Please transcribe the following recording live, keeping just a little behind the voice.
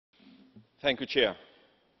Chair.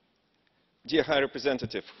 Dear High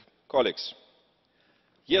Representative, colleagues,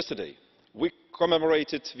 yesterday we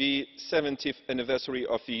commemorated the 70th anniversary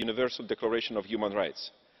of the Universal Declaration of Human Rights,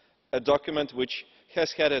 a document which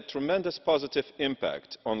has had a tremendous positive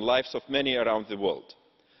impact on the lives of many around the world.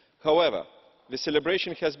 However, the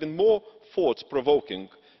celebration has been more thought-provoking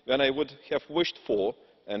than I would have wished for,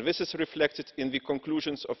 and this is reflected in the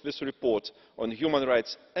conclusions of this report on human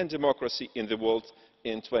rights and democracy in the world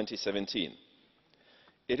in 2017.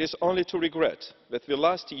 It is only to regret that the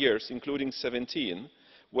last years, including 2017,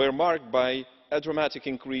 were marked by a dramatic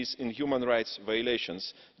increase in human rights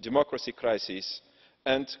violations, democracy crises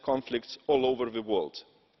and conflicts all over the world,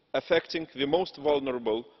 affecting the most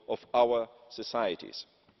vulnerable of our societies.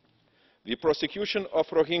 The prosecution of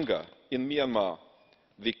Rohingya in Myanmar,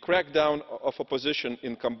 the crackdown of opposition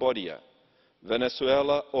in Cambodia,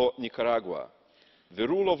 Venezuela or Nicaragua, the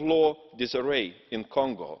rule of law disarray in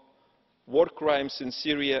Congo, war crimes in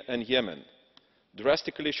Syria and Yemen,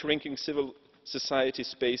 drastically shrinking civil society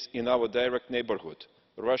space in our direct neighbourhood,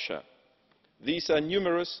 Russia. These are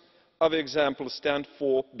numerous other examples stand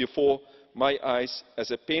before my eyes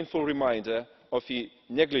as a painful reminder of the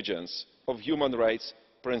negligence of human rights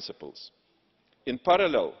principles. In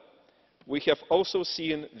parallel, we have also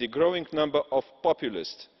seen the growing number of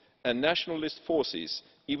populist and nationalist forces,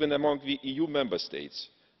 even among the EU member states,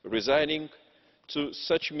 resigning to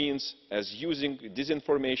such means as using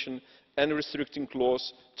disinformation and restricting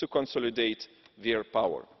laws to consolidate their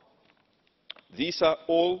power. These are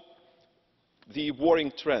all the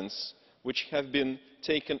worrying trends which have been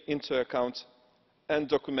taken into account and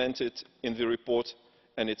documented in the report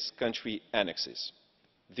and its country annexes.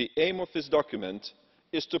 The aim of this document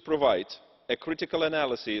is to provide a critical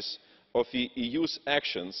analysis of the EU's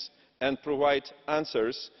actions and provide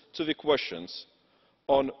answers to the questions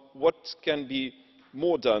on what can be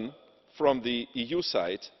more done from the EU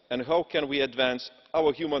side and how can we advance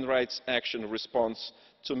our human rights action response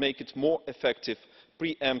to make it more effective,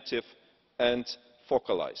 preemptive and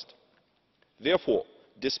focalised. Therefore,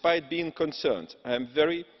 despite being concerned, I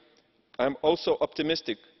am also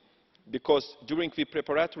optimistic because during the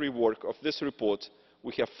preparatory work of this report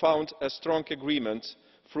we have found a strong agreement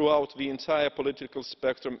throughout the entire political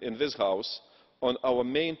spectrum in this House on our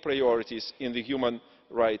main priorities in the human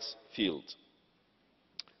rights field.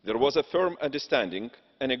 There was a firm understanding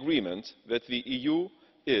and agreement that the EU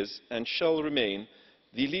is and shall remain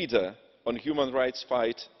the leader on human rights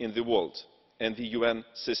fight in the world and the UN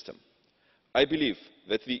system. I believe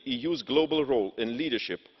that the EU's global role in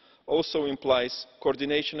leadership also implies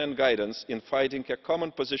coordination and guidance in finding a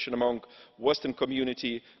common position among Western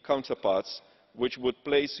community counterparts which would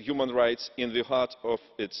place human rights in the heart of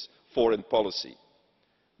its foreign policy.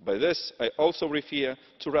 By this, I also refer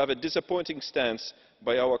to a rather disappointing stance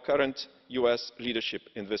by our current US leadership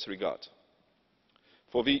in this regard.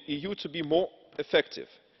 For the EU to be more effective,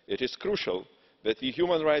 it is crucial that the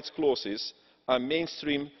human rights clauses are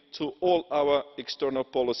mainstream to all our external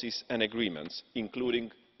policies and agreements,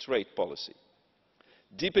 including trade policy.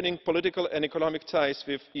 Deepening political and economic ties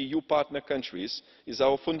with EU partner countries is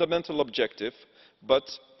our fundamental objective, but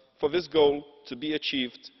for this goal to be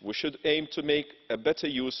achieved, we should aim to make a better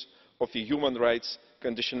use of the human rights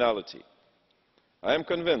conditionality. I am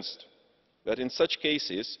convinced that in such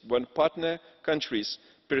cases, when partner countries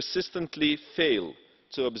persistently fail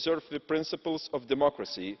to observe the principles of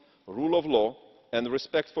democracy, rule of law and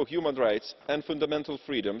respect for human rights and fundamental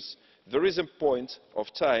freedoms, there is a point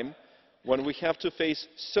of time when we have to face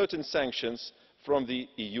certain sanctions from the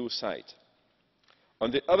EU side.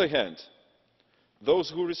 On the other hand, those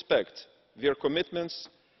who respect their commitments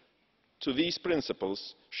to these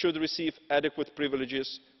principles should receive adequate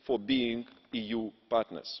privileges for being EU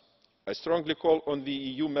partners. I strongly call on the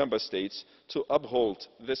EU member states to uphold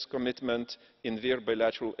this commitment in their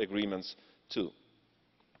bilateral agreements too.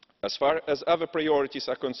 As far as other priorities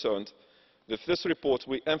are concerned, with this report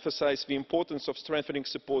we emphasise the importance of strengthening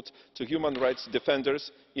support to human rights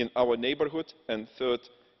defenders in our neighbourhood and third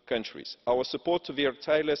countries. Our support to their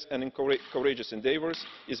tireless and courageous endeavours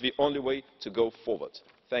is the only way to go forward.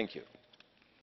 Thank you.